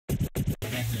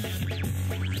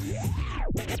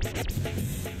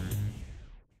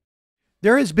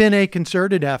There has been a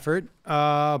concerted effort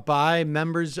by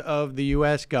members of the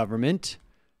U.S. government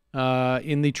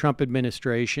in the Trump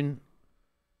administration.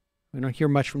 We don't hear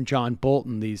much from John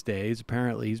Bolton these days.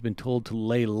 Apparently, he's been told to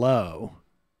lay low.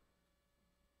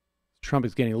 Trump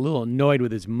is getting a little annoyed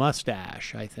with his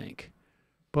mustache, I think.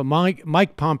 But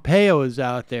Mike Pompeo is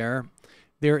out there.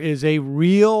 There is a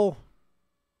real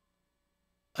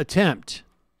attempt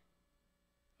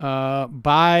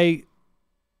by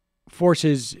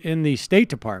forces in the State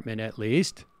Department, at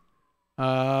least,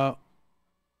 to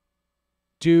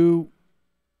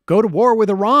go to war with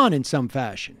Iran in some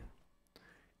fashion.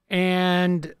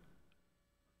 And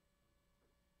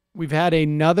we've had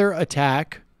another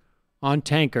attack on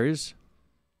tankers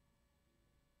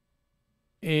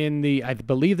in the, I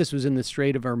believe this was in the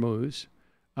Strait of Hormuz.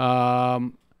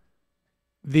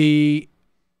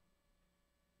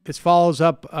 This follows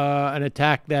up an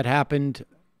attack that happened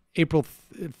April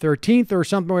 13th or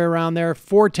somewhere around there.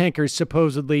 4 tankers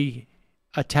supposedly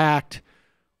attacked.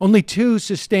 Only 2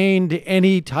 sustained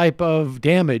any type of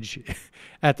damage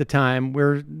at the time,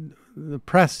 where the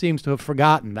press seems to have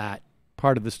forgotten that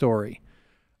part of the story.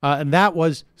 And that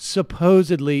was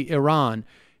supposedly Iran.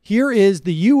 Here is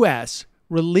the U.S.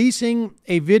 releasing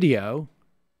a video.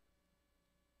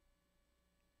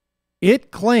 It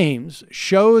claims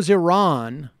shows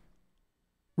Iran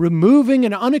removing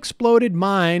an unexploded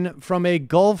mine from a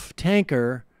Gulf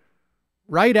tanker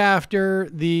right after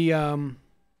the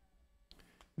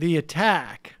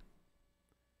attack.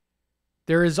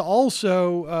 There is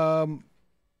also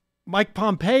Mike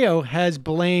Pompeo has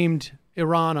blamed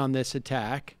Iran on this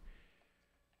attack.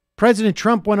 President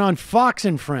Trump went on Fox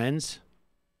and Friends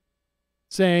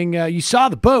saying, you saw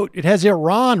the boat. It has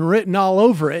Iran written all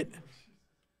over it.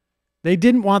 They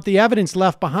didn't want the evidence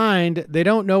left behind. They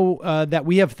don't know that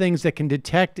we have things that can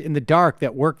detect in the dark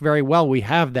that work very well. We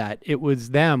have that. It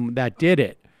was them that did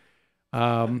it.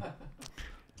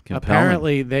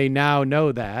 Apparently, they now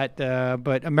know that.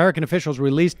 But American officials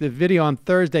released the video on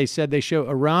Thursday, said they show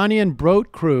Iranian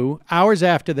boat crew hours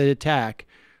after the attack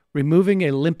removing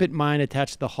a limpet mine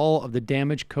attached to the hull of the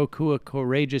damaged Kokua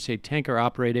Courageous, a tanker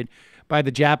operated by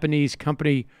the Japanese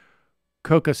company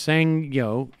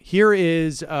Kokosangyo. Here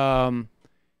is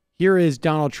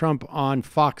Donald Trump on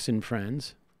Fox and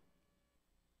Friends.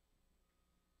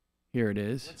 Here it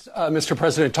is. Let's, Mr.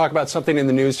 President, talk about something in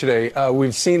the news today.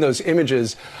 We've seen those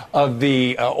images of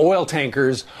the oil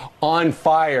tankers on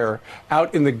fire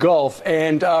out in the Gulf.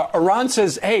 And Iran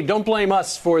says, hey, don't blame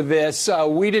us for this.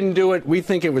 We didn't do it. We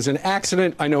think it was an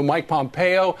accident. I know Mike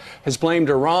Pompeo has blamed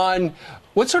Iran.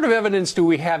 What sort of evidence do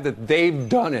we have that they've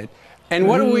done it? And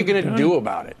what are we going to do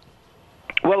about it?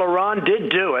 Well, Iran did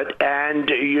do it, and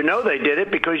you know they did it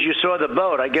because you saw the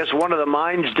boat. I guess one of the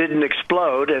mines didn't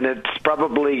explode, and it's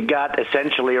probably got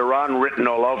essentially Iran written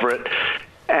all over it.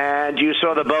 And you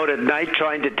saw the boat at night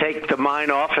trying to take the mine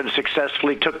off and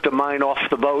successfully took the mine off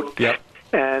the boat. Yep.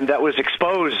 And that was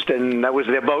exposed, and that was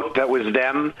their boat, that was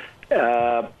them.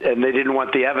 And they didn't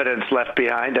want the evidence left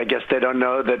behind. I guess they don't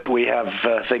know that we have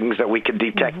things that we can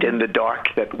detect in the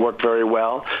dark that work very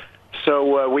well.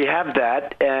 So we have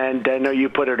that, and I know you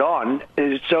put it on.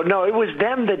 So, no, it was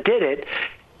them that did it.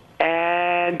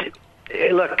 And,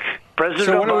 look, President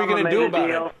so what Obama are we going to do about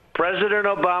deal. it? President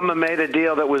Obama made a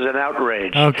deal that was an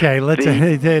outrage. Okay,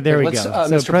 there we go.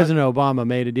 So President Obama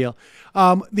made a deal.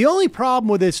 The only problem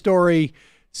with this story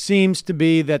seems to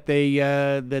be that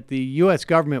that the U.S.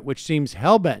 government, which seems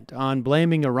hell-bent on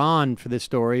blaming Iran for this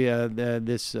story,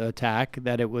 this attack,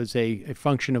 that it was a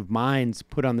function of mines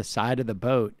put on the side of the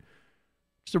boat.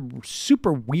 It's a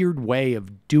super weird way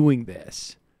of doing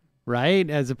this, right?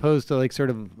 As opposed to like sort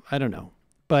of, I don't know.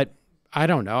 But I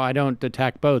don't know. I don't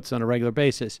attack boats on a regular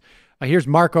basis. Here's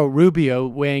Marco Rubio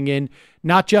weighing in.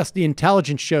 Not just the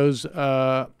intelligence shows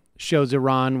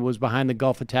Iran was behind the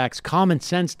Gulf attacks. Common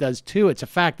sense does too. It's a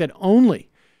fact that only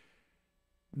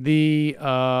the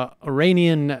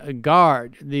Iranian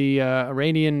Guard, the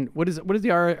Iranian, what is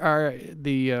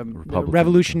the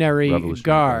Revolutionary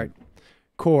Guard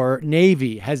Corps,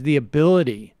 Navy, has the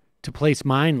ability to place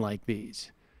mine like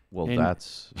these. Well,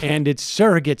 and it's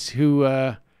surrogates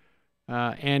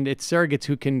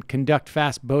who can conduct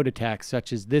fast boat attacks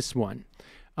such as this one.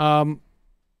 Marco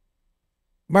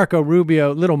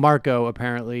Rubio, little Marco,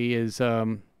 apparently is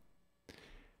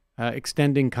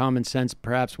extending common sense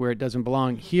perhaps where it doesn't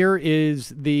belong. Here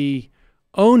is the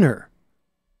owner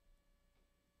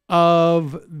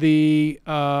of the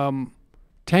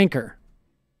tanker,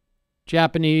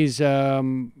 Japanese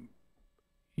Yutaka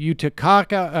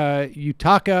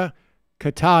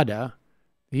Katada.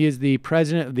 He is the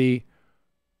president of the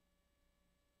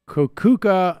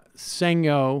Kokuka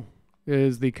Sengo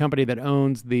is the company that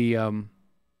owns the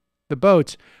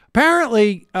boats.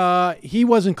 Apparently, he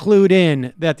wasn't clued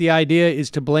in that the idea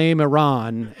is to blame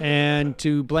Iran and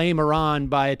to blame Iran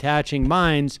by attaching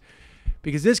mines,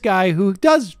 because this guy, who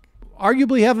does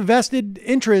arguably have a vested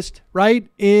interest, right,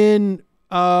 in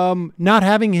not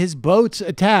having his boats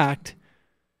attacked,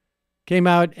 came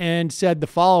out and said the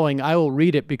following. I will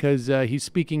read it because he's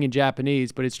speaking in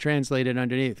Japanese, but it's translated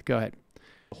underneath. Go ahead.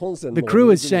 The crew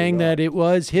is saying that it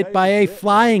was hit by a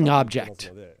flying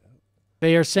object.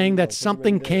 They are saying that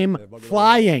something came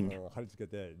flying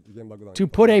to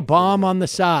put a bomb on the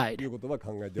side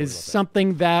is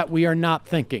something that we are not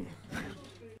thinking.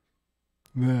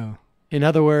 Yeah. In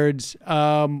other words,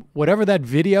 whatever that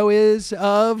video is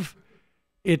of,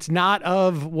 it's not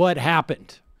of what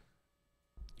happened.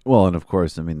 Well, and of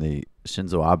course, I mean, the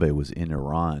Shinzo Abe was in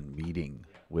Iran meeting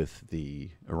with the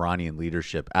Iranian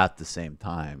leadership at the same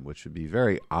time, which would be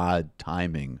very odd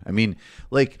timing. I mean,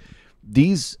 like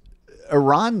these...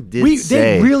 Iran did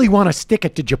say... They really want to stick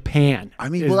it to Japan. I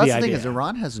mean, well, that's the thing is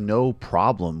Iran has no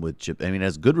problem with Japan. I mean,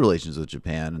 has good relations with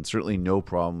Japan and certainly no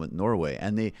problem with Norway.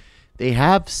 And they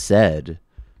have said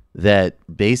that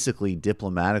basically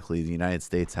diplomatically the United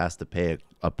States has to pay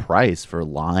a price for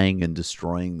lying and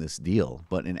destroying this deal.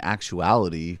 But in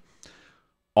actuality,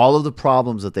 all of the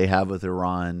problems that they have with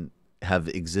Iran have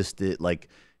existed, like...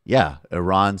 Yeah,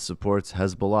 Iran supports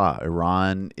Hezbollah.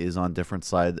 Iran is on different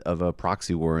side of a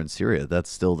proxy war in Syria. That's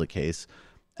still the case.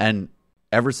 And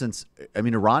ever since, I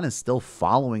mean, Iran is still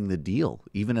following the deal,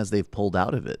 even as they've pulled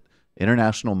out of it.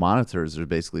 International monitors are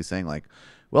basically saying like,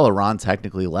 well, Iran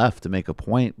technically left to make a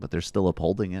point, but they're still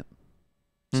upholding it.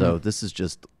 So this is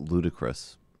just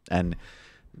ludicrous. And,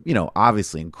 you know,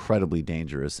 obviously incredibly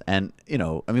dangerous. And, you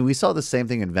know, I mean, we saw the same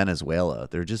thing in Venezuela.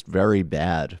 They're just very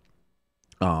bad.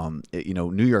 You know,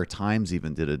 New York Times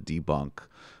even did a debunk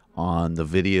on the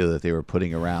video that they were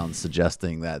putting around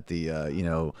suggesting that the, you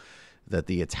know, that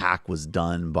the attack was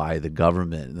done by the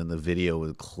government. And then the video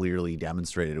was clearly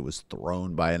demonstrated it was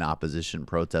thrown by an opposition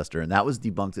protester. And that was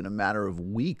debunked in a matter of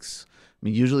weeks. I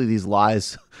mean, usually these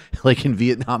lies, like in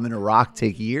Vietnam and Iraq,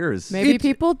 take years. Maybe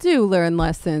people do learn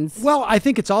lessons. Well, I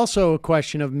think it's also a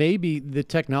question of maybe the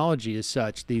technology is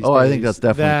such these days. Oh, I think that's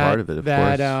definitely part of it, of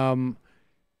course.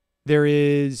 There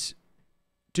is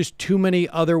just too many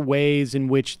other ways in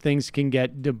which things can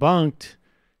get debunked,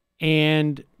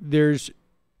 and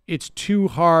it's too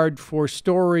hard for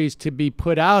stories to be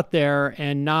put out there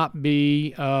and not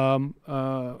be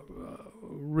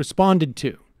responded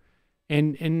to.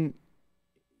 And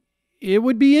it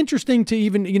would be interesting to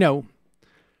even, you know,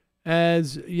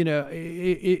 as, you know,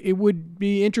 it would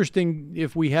be interesting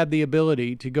if we had the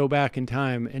ability to go back in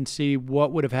time and see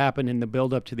what would have happened in the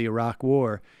buildup to the Iraq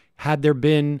War had there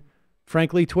been,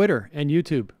 frankly, Twitter and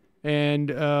YouTube and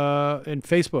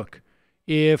Facebook.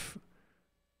 If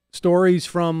stories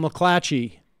from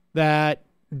McClatchy that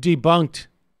debunked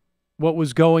what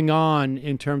was going on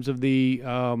in terms of the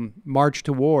march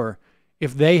to war,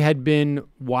 if they had been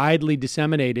widely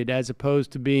disseminated as opposed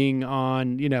to being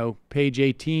on, you know, page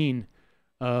 18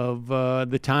 of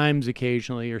the Times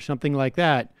occasionally or something like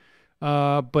that,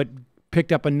 but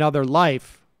picked up another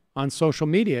life on social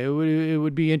media, it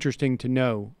would be interesting to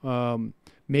know.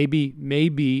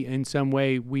 Maybe in some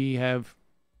way we have,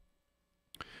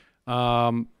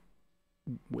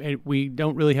 we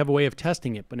don't really have a way of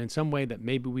testing it, but in some way that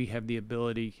maybe we have the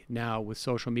ability now with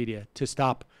social media to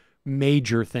stop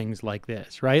major things like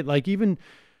this, right? Like even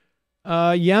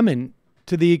Yemen,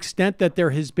 to the extent that there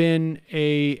has been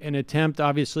an attempt,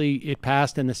 obviously it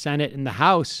passed in the Senate and the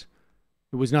House.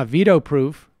 It was not veto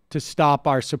proof to stop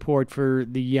our support for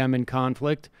the Yemen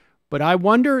conflict. But I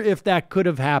wonder if that could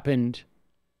have happened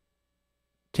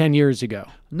 10 years ago.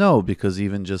 No, because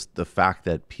even just the fact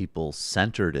that people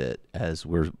centered it as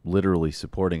we're literally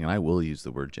supporting, and I will use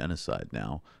the word genocide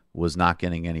now, was not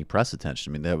getting any press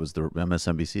attention. I mean, that was the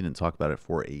MSNBC didn't talk about it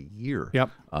for a year. Yep.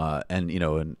 And, you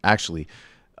know, and actually,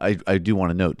 I do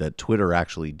want to note that Twitter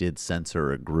actually did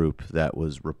censor a group that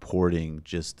was reporting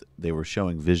they were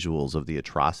showing visuals of the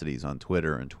atrocities on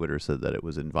Twitter, and Twitter said that it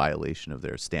was in violation of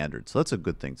their standards. So that's a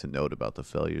good thing to note about the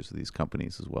failures of these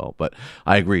companies as well. But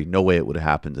I agree, no way it would have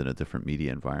happened in a different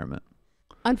media environment.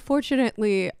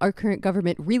 Unfortunately, our current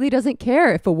government really doesn't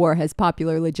care if a war has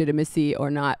popular legitimacy or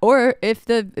not, or if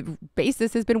the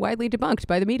basis has been widely debunked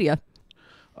by the media.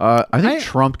 I think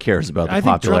Trump cares about the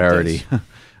popularity.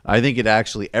 I think it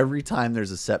actually, every time there's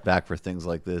a setback for things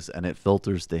like this and it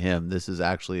filters to him, this is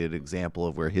actually an example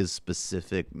of where his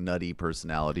specific nutty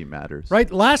personality matters.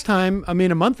 Right. Last time, I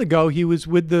mean, a month ago, he was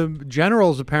with the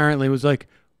generals, apparently. It was like,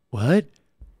 what?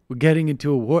 we're getting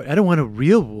into a war. I don't want a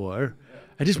real war.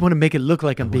 I just want to make it look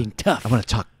like I'm being tough. I want to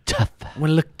talk tough. I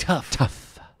want to look tough.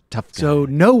 Tough guy. So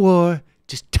no war,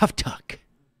 just tough talk.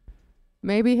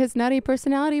 Maybe his nutty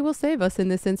personality will save us in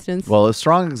this instance. Well, a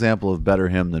strong example of better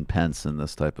him than Pence in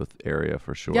this type of area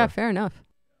for sure. Yeah, fair enough.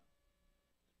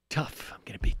 Tough. I'm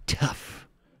going to be tough.